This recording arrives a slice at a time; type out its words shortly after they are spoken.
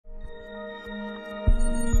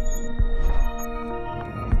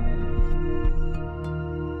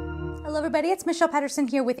everybody, it's Michelle Patterson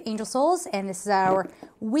here with Angel Souls, and this is our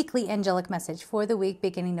weekly angelic message for the week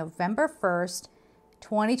beginning November 1st,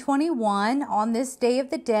 2021. On this Day of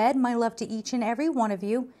the Dead, my love to each and every one of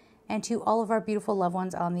you and to all of our beautiful loved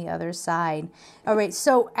ones on the other side. All right,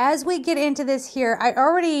 so as we get into this here, I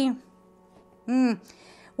already,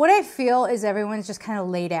 what I feel is everyone's just kind of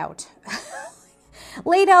laid out.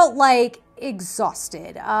 Laid out like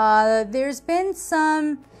exhausted. There's been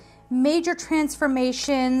some major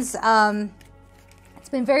transformations. It's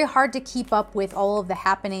been very hard to keep up with all of the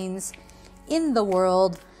happenings in the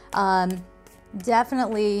world.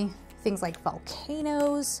 Definitely things like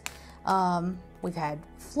volcanoes. We've had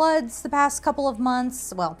floods the past couple of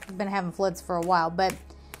months. Well, we've been having floods for a while, but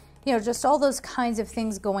you know, just all those kinds of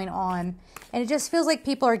things going on. And it just feels like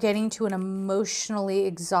people are getting to an emotionally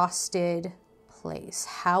exhausted place.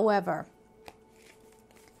 However,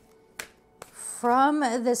 from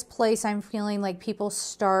this place, I'm feeling like people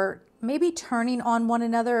start maybe turning on one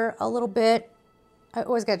another a little bit. I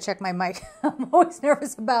always got to check my mic. I'm always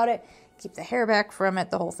nervous about it. Keep the hair back from it,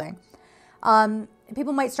 the whole thing.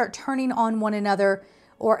 People might start turning on one another,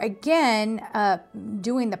 or again,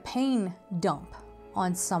 doing the pain dump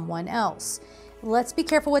on someone else. Let's be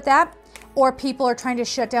careful with that. Or people are trying to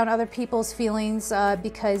shut down other people's feelings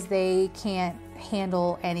because they can't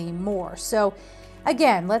handle anymore. So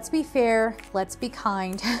again, let's be fair, let's be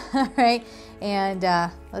kind, right? And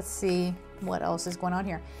let's see what else is going on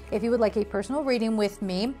here. If you would like a personal reading with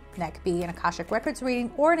me, that could be an Akashic Records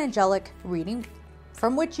reading or an angelic reading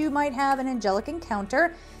from which you might have an angelic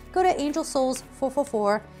encounter, go to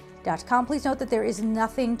angelsouls444.com. Please note that there is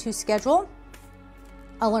nothing to schedule.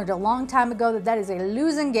 I learned a long time ago that that is a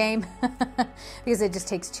losing game because it just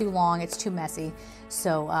takes too long. It's too messy.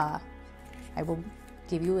 So I will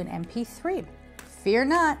give you an MP3. Fear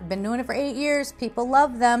not, been doing it for 8 years. People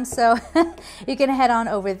love them, so you can head on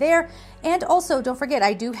over there. And also, don't forget,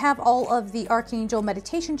 I do have all of the Archangel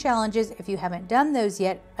meditation challenges. If you haven't done those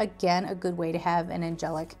yet, again, a good way to have an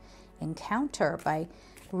angelic encounter by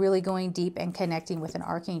really going deep and connecting with an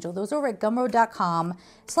archangel. Those are over at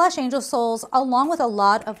gumroad.com/angelsouls, along with a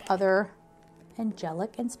lot of other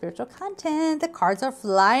angelic and spiritual content. The cards are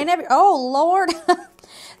flying oh Lord,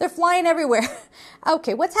 they're flying everywhere.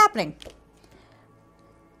 Okay, what's happening?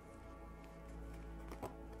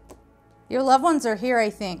 Your loved ones are here, I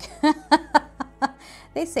think.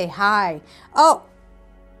 They say hi. Oh,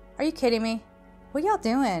 are you kidding me? What y'all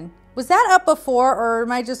doing? Was that up before, or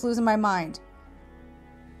am I just losing my mind?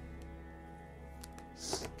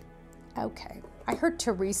 Okay, I heard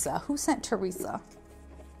Teresa. Who sent Teresa?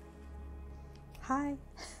 Hi.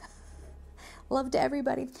 Love to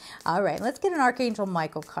everybody. All right, let's get an Archangel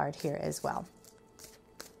Michael card here as well.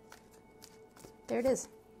 There it is.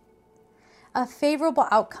 A favorable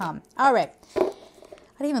outcome. All right. I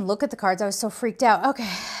didn't even look at the cards. I was so freaked out. Okay,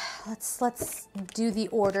 let's do the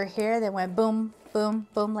order here. They went boom, boom,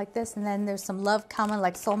 boom like this. And then there's some love coming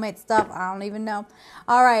like soulmate stuff. I don't even know.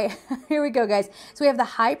 All right, here we go, guys. So we have the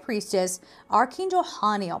High Priestess, Archangel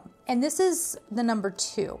Haniel. And this is the number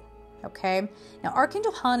 2. Okay, now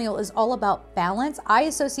Archangel Haniel is all about balance. I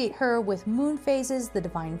associate her with moon phases, the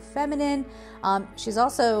divine feminine. She's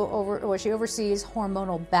also she oversees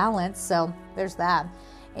hormonal balance, so there's that.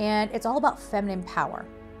 And it's all about feminine power.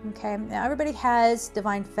 Okay, now everybody has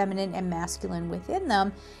divine feminine and masculine within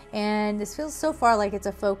them, and this feels so far like it's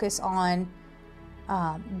a focus on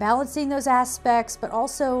balancing those aspects, but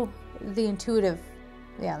also the intuitive.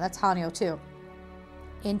 Yeah, that's Haniel too.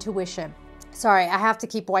 Intuition. Sorry, I have to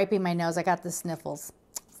keep wiping my nose. I got the sniffles.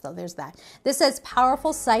 So there's that. This says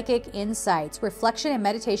powerful psychic insights, reflection and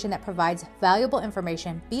meditation that provides valuable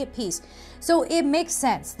information. Be at peace. So it makes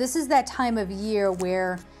sense. This is that time of year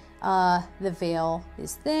where the veil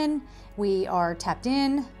is thin. We are tapped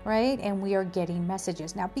in, right? And we are getting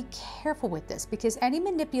messages. Now be careful with this, because any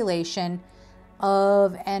manipulation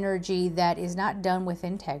of energy that is not done with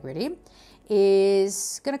integrity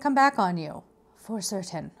is going to come back on you. For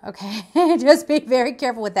certain, okay? Just be very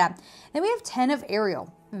careful with that. Then we have 10 of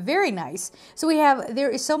Ariel. Very nice. So there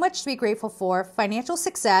is so much to be grateful for. Financial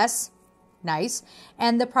success, nice.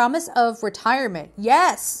 And the promise of retirement.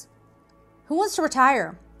 Yes. Who wants to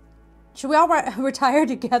retire? Should we all retire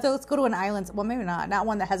together? Let's go to an island. Well, maybe not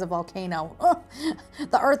one that has a volcano.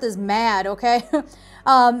 The earth is mad, okay?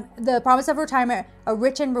 The promise of retirement, a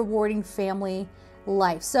rich and rewarding family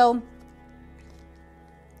life. So,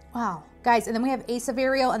 wow. Guys, and then we have Ace of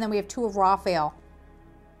Ariel, and then we have 2 of Raphael.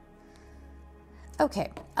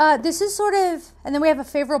 Okay, this is sort of, and then we have a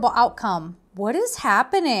favorable outcome. What is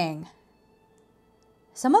happening?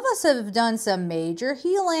 Some of us have done some major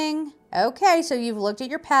healing. Okay, so you've looked at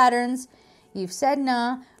your patterns. You've said,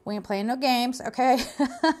 nah, We ain't playing no games, okay?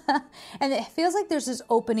 And it feels like there's this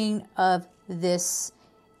opening of this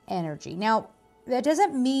energy. Now, that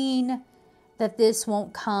doesn't mean that this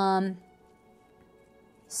won't come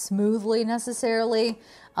smoothly necessarily.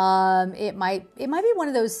 It might be one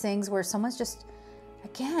of those things where someone's just,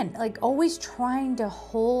 again, like always trying to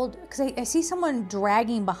hold, because I see someone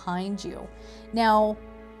dragging behind you. Now,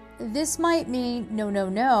 this might mean,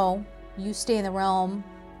 no, you stay in the realm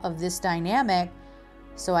of this dynamic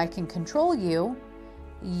so I can control you.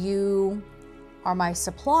 You are my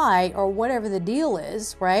supply, or whatever the deal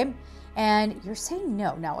is, right? And you're saying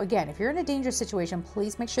no. Now, again, if you're in a dangerous situation,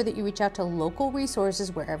 please make sure that you reach out to local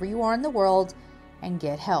resources wherever you are in the world and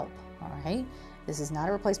get help, all right? This is not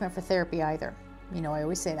a replacement for therapy either. You know, I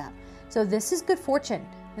always say that. So this is good fortune.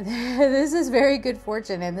 This is very good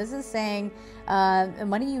fortune. And this is saying the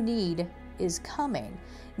money you need is coming.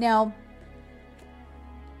 Now,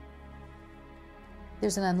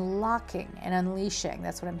 there's an unlocking and unleashing.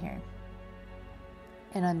 That's what I'm hearing.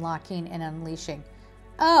 An unlocking and unleashing.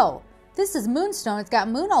 Oh, this is moonstone. It's got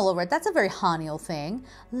moon all over it. That's a very Haniel thing.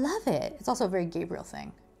 Love it. It's also a very Gabriel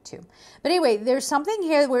thing too. But anyway, there's something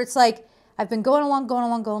here where it's like, I've been going along,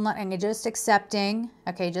 and you're just accepting,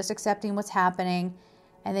 okay, just accepting what's happening.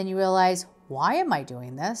 And then you realize, why am I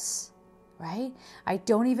doing this, right? I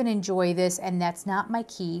don't even enjoy this, and that's not my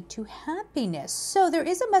key to happiness. So there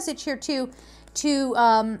is a message here too,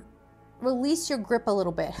 to release your grip a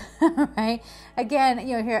little bit, right? Again,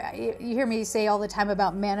 you hear me say all the time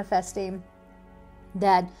about manifesting,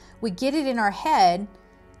 that we get it in our head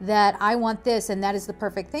that I want this and that is the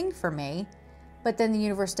perfect thing for me, but then the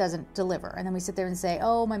universe doesn't deliver. And then we sit there and say,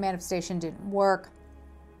 oh, my manifestation didn't work,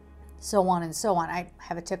 so on and so on. I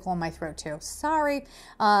have a tickle in my throat too. Sorry.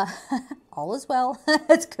 All is well.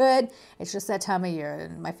 It's good. It's just that time of year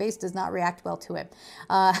and my face does not react well to it.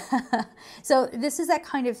 So this is that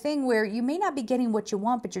kind of thing where you may not be getting what you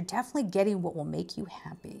want, but you're definitely getting what will make you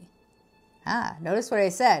happy. Notice what I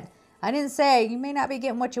said. I didn't say you may not be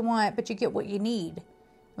getting what you want, but you get what you need.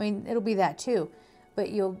 I mean, it'll be that too, but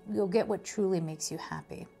you'll get what truly makes you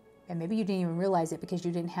happy. And maybe you didn't even realize it because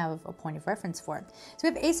you didn't have a point of reference for it. So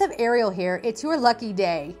we have Ace of Ariel here. It's your lucky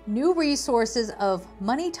day. New resources of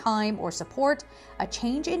money, time, or support, a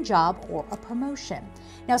change in job, or a promotion.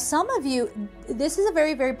 Now, some of you, this is a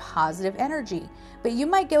very, very positive energy, but you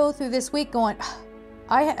might go through this week going,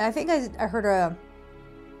 I think I heard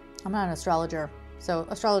I'm not an astrologer, so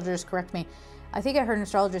astrologers correct me. I think I heard an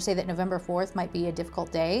astrologer say that November 4th might be a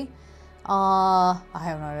difficult day. I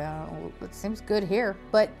don't know. It seems good here,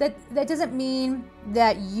 but that doesn't mean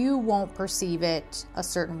that you won't perceive it a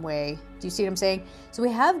certain way. Do you see what I'm saying? So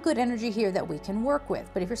we have good energy here that we can work with.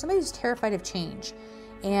 But if you're somebody who's terrified of change,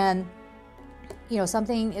 and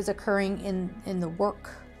something is occurring in the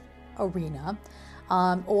work arena,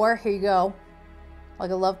 or here you go,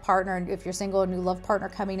 like a love partner, and if you're single, a new love partner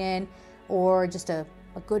coming in, or just a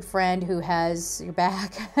good friend who has your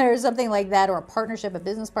back or something like that, or a partnership, a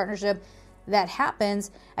business partnership that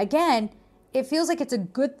happens. Again, it feels like it's a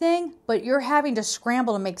good thing, but you're having to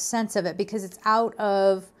scramble to make sense of it because it's out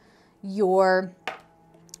of your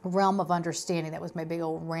realm of understanding. That was my big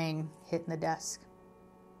old ring hitting the desk.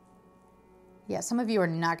 Yeah, some of you are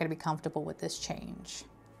not going to be comfortable with this change,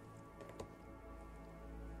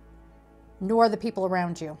 nor the people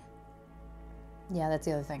around you. Yeah, that's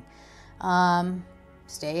the other thing.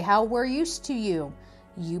 Stay how we're used to you.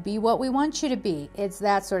 You be what we want you to be. It's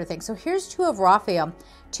that sort of thing. So here's two of Raphael.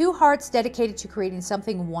 Two hearts dedicated to creating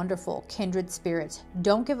something wonderful. Kindred spirits.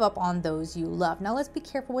 Don't give up on those you love. Now let's be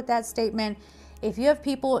careful with that statement. If you have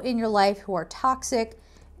people in your life who are toxic,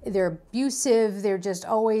 they're abusive, they're just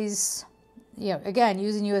always, again,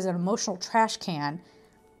 using you as an emotional trash can,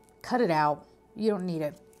 cut it out. You don't need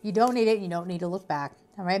it. You don't need it. You don't need to look back.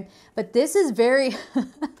 All right. But this is very,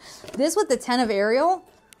 this with the 10 of Ariel,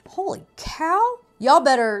 holy cow. Y'all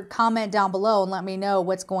better comment down below and let me know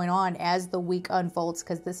what's going on as the week unfolds,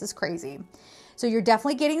 because this is crazy. So you're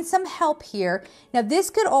definitely getting some help here. Now this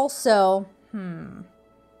could also, what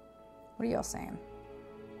are y'all saying?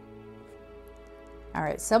 All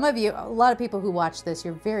right. Some of you, a lot of people who watch this,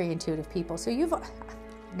 you're very intuitive people. So you've,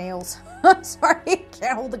 nails, sorry,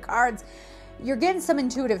 can't hold the cards. You're getting some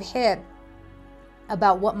intuitive hit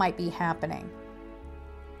about what might be happening.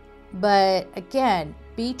 But again,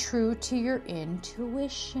 be true to your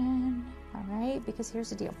intuition, all right? Because here's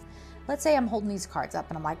the deal. Let's say I'm holding these cards up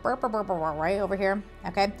and I'm like, burr, burr, burr, burr, right over here,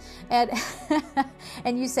 okay? And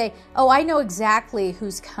and you say, oh, I know exactly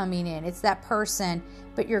who's coming in. It's that person,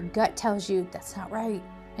 but your gut tells you that's not right.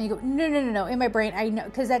 And you go, no. In my brain, I know,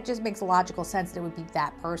 because that just makes logical sense that it would be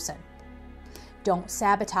that person. Don't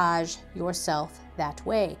sabotage yourself that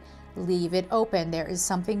way. Leave it open. There is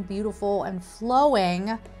something beautiful and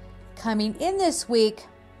flowing coming in this week.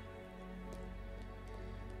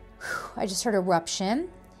 I just heard eruption,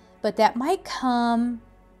 but that might come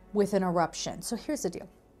with an eruption. So here's the deal.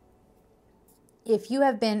 If you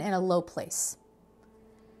have been in a low place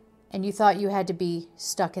and you thought you had to be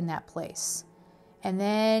stuck in that place, and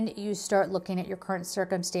then you start looking at your current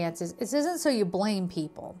circumstances, it isn't so you blame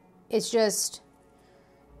people. It's just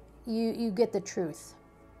you get the truth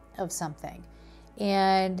of something.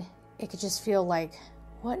 And it could just feel like,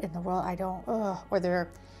 what in the world? Or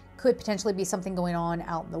there could potentially be something going on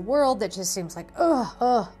out in the world that just seems like,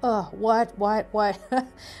 what?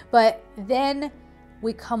 But then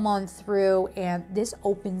we come on through and this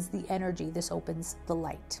opens the energy, this opens the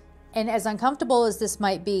light. And as uncomfortable as this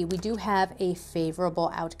might be, we do have a favorable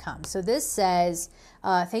outcome. So this says,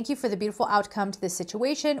 thank you for the beautiful outcome to this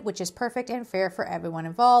situation, which is perfect and fair for everyone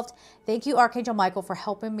involved. Thank you, Archangel Michael, for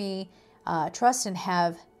helping me trust and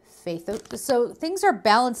have faith. So things are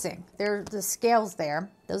balancing. There, the scales there,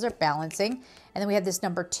 those are balancing. And then we have this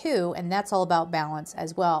number 2, and that's all about balance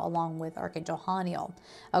as well, along with Archangel Haniel.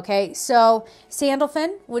 Okay, so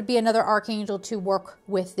Sandalphon would be another archangel to work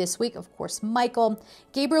with this week. Of course, Michael.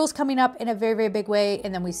 Gabriel's coming up in a very, very big way.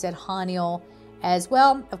 And then we said Haniel as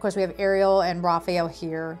well. Of course, we have Ariel and Raphael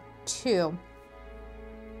here too.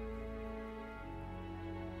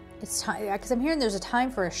 It's time, because I'm hearing there's a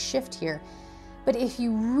time for a shift here. But if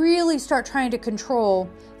you really start trying to control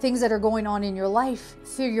things that are going on in your life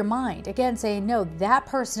through your mind, again, saying, no, that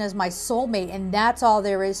person is my soulmate and that's all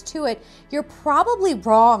there is to it, you're probably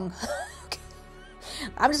wrong.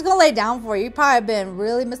 I'm just going to lay it down for you. You've probably been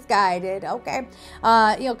really misguided, okay?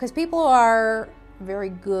 Because people are very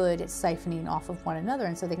good at siphoning off of one another,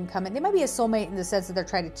 and so they can come in. They might be a soulmate in the sense that they're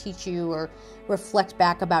trying to teach you or reflect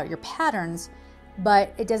back about your patterns,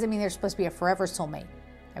 but it doesn't mean they're supposed to be a forever soulmate,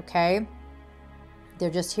 okay? They're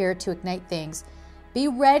just here to ignite things. Be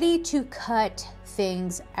ready to cut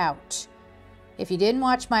things out. If you didn't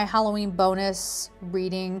watch my Halloween bonus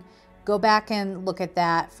reading, go back and look at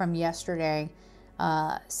that from yesterday.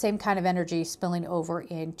 Same kind of energy spilling over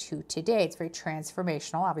into today. It's very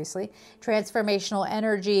transformational, obviously. Transformational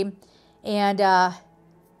energy. And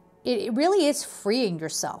it really is freeing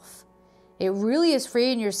yourself. It really is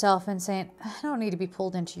freeing yourself and saying, I don't need to be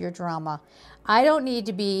pulled into your drama. I don't need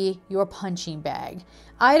to be your punching bag.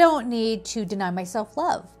 I don't need to deny myself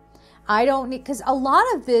love. I don't need, because a lot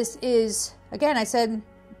of this is, again, I said,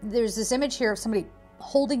 there's this image here of somebody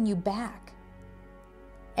holding you back.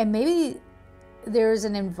 And maybe there's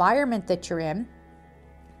an environment that you're in.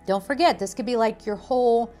 Don't forget, this could be like your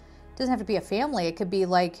whole, it doesn't have to be a family. It could be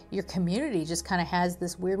like your community just kind of has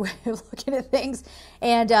this weird way of looking at things.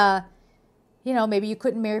 And, maybe you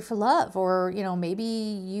couldn't marry for love, or, maybe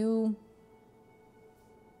you,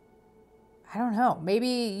 I don't know, maybe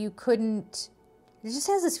you couldn't, it just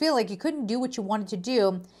has this feel like you couldn't do what you wanted to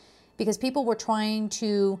do because people were trying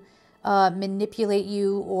to manipulate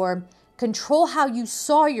you or control how you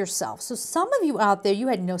saw yourself. So some of you out there, you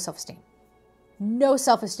had no self-esteem. No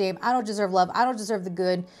self-esteem. I don't deserve love. I don't deserve the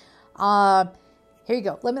good. Here you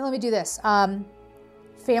go. Let me do this.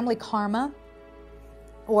 Family karma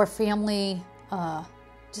or family,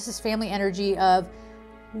 just this family energy of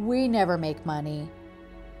we never make money.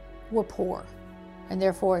 We're poor. And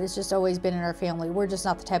therefore, it's just always been in our family. We're just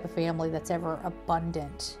not the type of family that's ever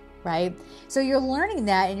abundant, right? So you're learning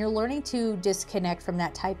that, and you're learning to disconnect from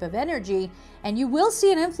that type of energy. And you will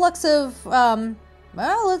see an influx of, listen,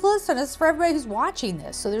 this is for everybody who's watching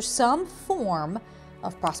this. So there's some form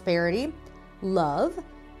of prosperity, love,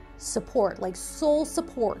 support, like soul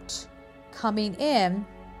support coming in.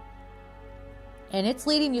 And it's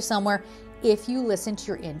leading you somewhere. If you listen to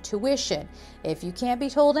your intuition. If you can't be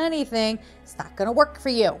told anything, it's not going to work for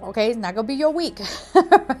you, okay? It's not going to be your week,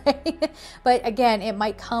 right? But again, it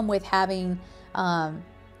might come with having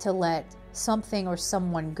to let something or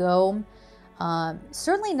someone go.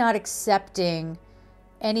 Certainly not accepting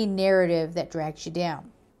any narrative that drags you down.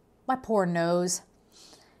 My poor nose.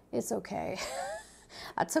 It's okay.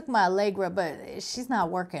 I took my Allegra, but she's not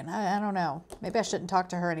working. I don't know. Maybe I shouldn't talk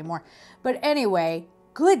to her anymore. But anyway,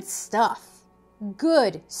 good stuff.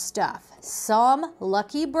 Good stuff. Some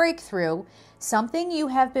lucky breakthrough, something you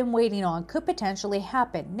have been waiting on could potentially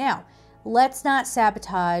happen. Now, let's not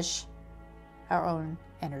sabotage our own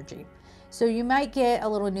energy. So you might get a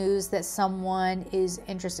little news that someone is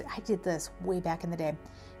interested. I did this way back in the day.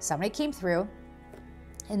 Somebody came through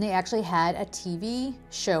and they actually had a TV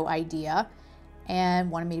show idea and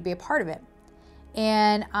wanted me to be a part of it.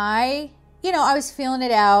 And I you know, I was feeling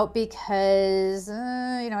it out because,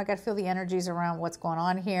 you know, I got to feel the energies around what's going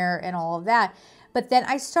on here and all of that. But then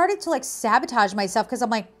I started to like sabotage myself because I'm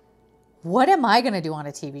like, what am I going to do on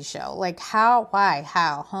a TV show? Like how, why,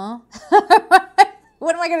 how, huh?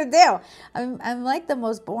 What am I going to do? I'm like the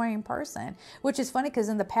most boring person, which is funny because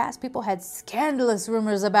in the past people had scandalous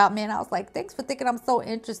rumors about me and I was like, thanks for thinking I'm so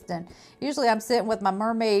interesting. Usually I'm sitting with my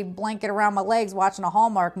mermaid blanket around my legs watching a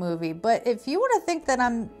Hallmark movie. But if you were to think that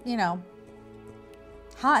I'm, you know,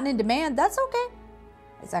 hot and in demand, that's okay.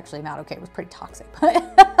 It's actually not okay. It was pretty toxic.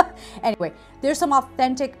 But anyway, there's some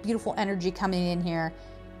authentic, beautiful energy coming in here.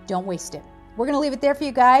 Don't waste it. We're going to leave it there for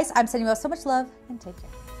you guys. I'm sending you all so much love and take care.